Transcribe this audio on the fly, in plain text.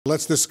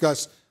Let's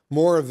discuss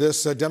more of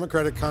this.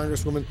 Democratic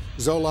Congresswoman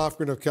Zoe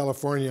Lofgren of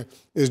California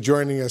is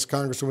joining us.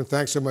 Congresswoman,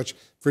 thanks so much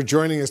for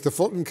joining us. The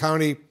Fulton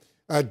County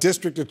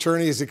District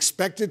Attorney is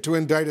expected to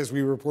indict, as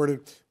we reported,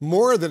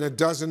 more than a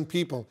dozen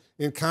people,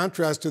 in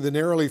contrast to the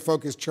narrowly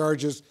focused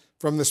charges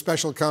from the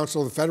special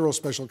counsel, the federal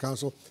special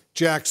counsel,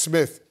 Jack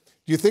Smith.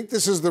 Do you think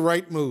this is the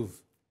right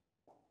move?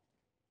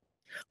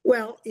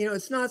 Well,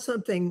 it's not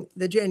something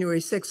the January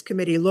 6th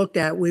committee looked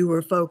at. We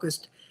were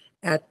focused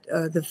at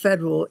the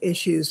federal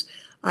issues.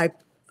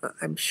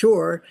 I'm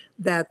sure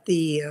that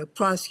the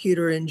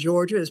prosecutor in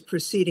Georgia is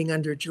proceeding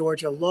under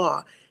Georgia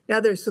law. Now,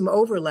 there's some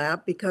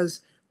overlap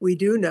because we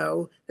do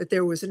know that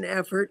there was an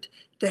effort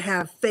to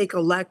have fake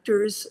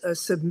electors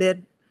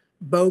submit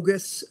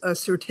bogus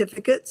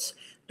certificates.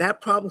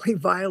 That probably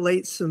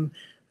violates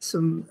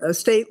some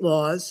state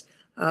laws.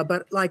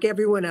 But like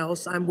everyone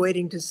else, I'm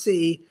waiting to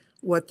see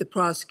what the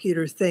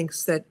prosecutor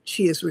thinks that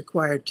she is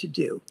required to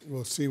do.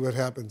 We'll see what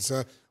happens.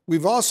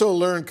 We've also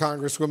learned,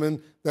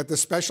 Congresswoman, that the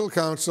special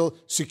counsel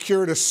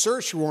secured a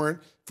search warrant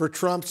for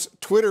Trump's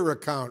Twitter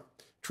account.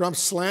 Trump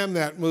slammed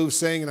that move,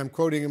 saying, and I'm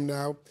quoting him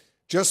now,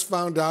 "Just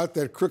found out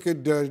that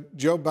crooked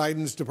Joe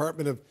Biden's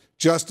Department of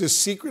Justice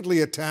secretly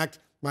attacked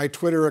my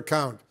Twitter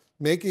account,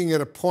 making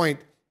it a point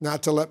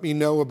not to let me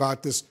know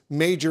about this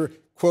major,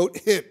 quote,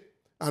 hit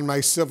on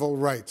my civil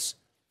rights."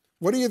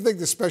 What do you think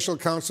the special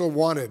counsel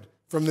wanted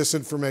from this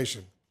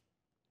information?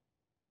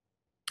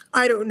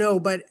 I don't know,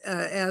 but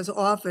as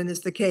often is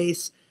the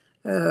case,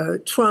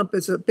 Trump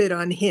is a bit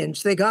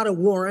unhinged. They got a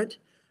warrant.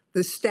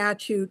 The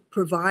statute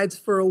provides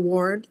for a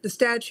warrant. The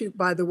statute,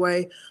 by the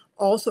way,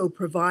 also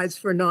provides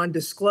for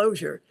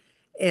non-disclosure.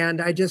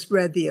 And I just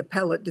read the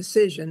appellate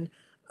decision.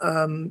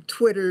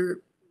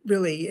 Twitter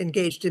really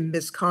engaged in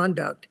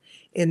misconduct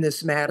in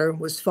this matter and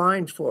was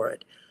fined for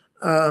it.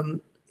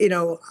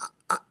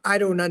 I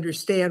don't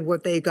understand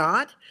what they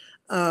got.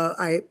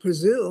 I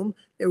presume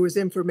there was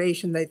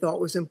information they thought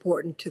was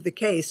important to the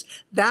case.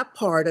 That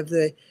part of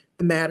the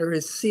matter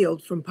is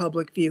sealed from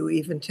public view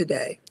even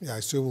today. Yeah, I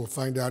assume we'll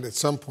find out at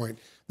some point.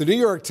 The New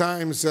York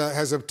Times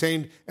has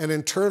obtained an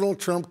internal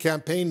Trump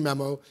campaign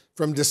memo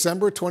from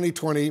December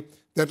 2020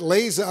 that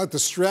lays out the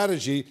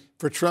strategy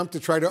for Trump to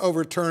try to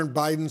overturn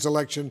Biden's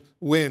election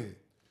win.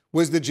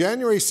 Was the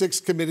January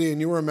 6th committee, and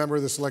you were a member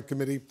of the select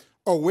committee,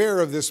 aware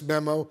of this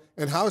memo,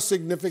 and how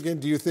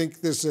significant do you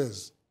think this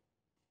is?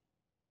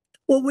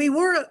 Well, we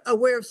were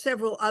aware of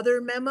several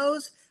other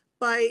memos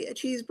by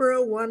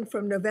Cheeseborough, one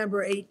from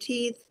November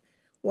 18th,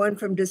 one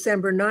from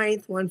December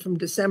 9th, one from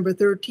December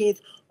 13th,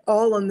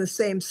 all on the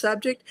same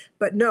subject.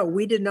 But no,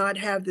 we did not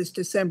have this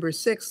December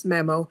 6th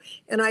memo.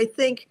 And I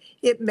think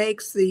it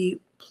makes the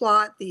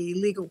plot, the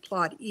legal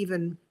plot,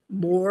 even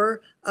more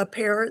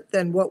apparent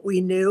than what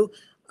we knew.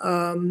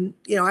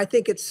 I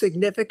think it's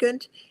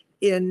significant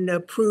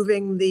in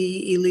proving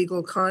the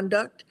illegal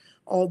conduct,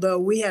 although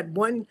we had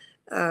one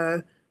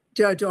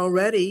judge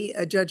already,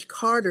 Judge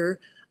Carter,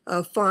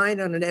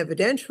 fined on an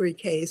evidentiary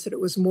case that it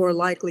was more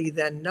likely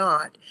than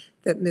not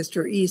that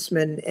Mr.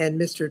 Eastman and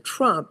Mr.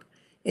 Trump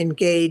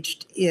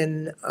engaged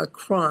in a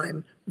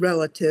crime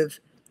relative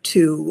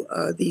to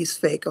these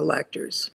fake electors.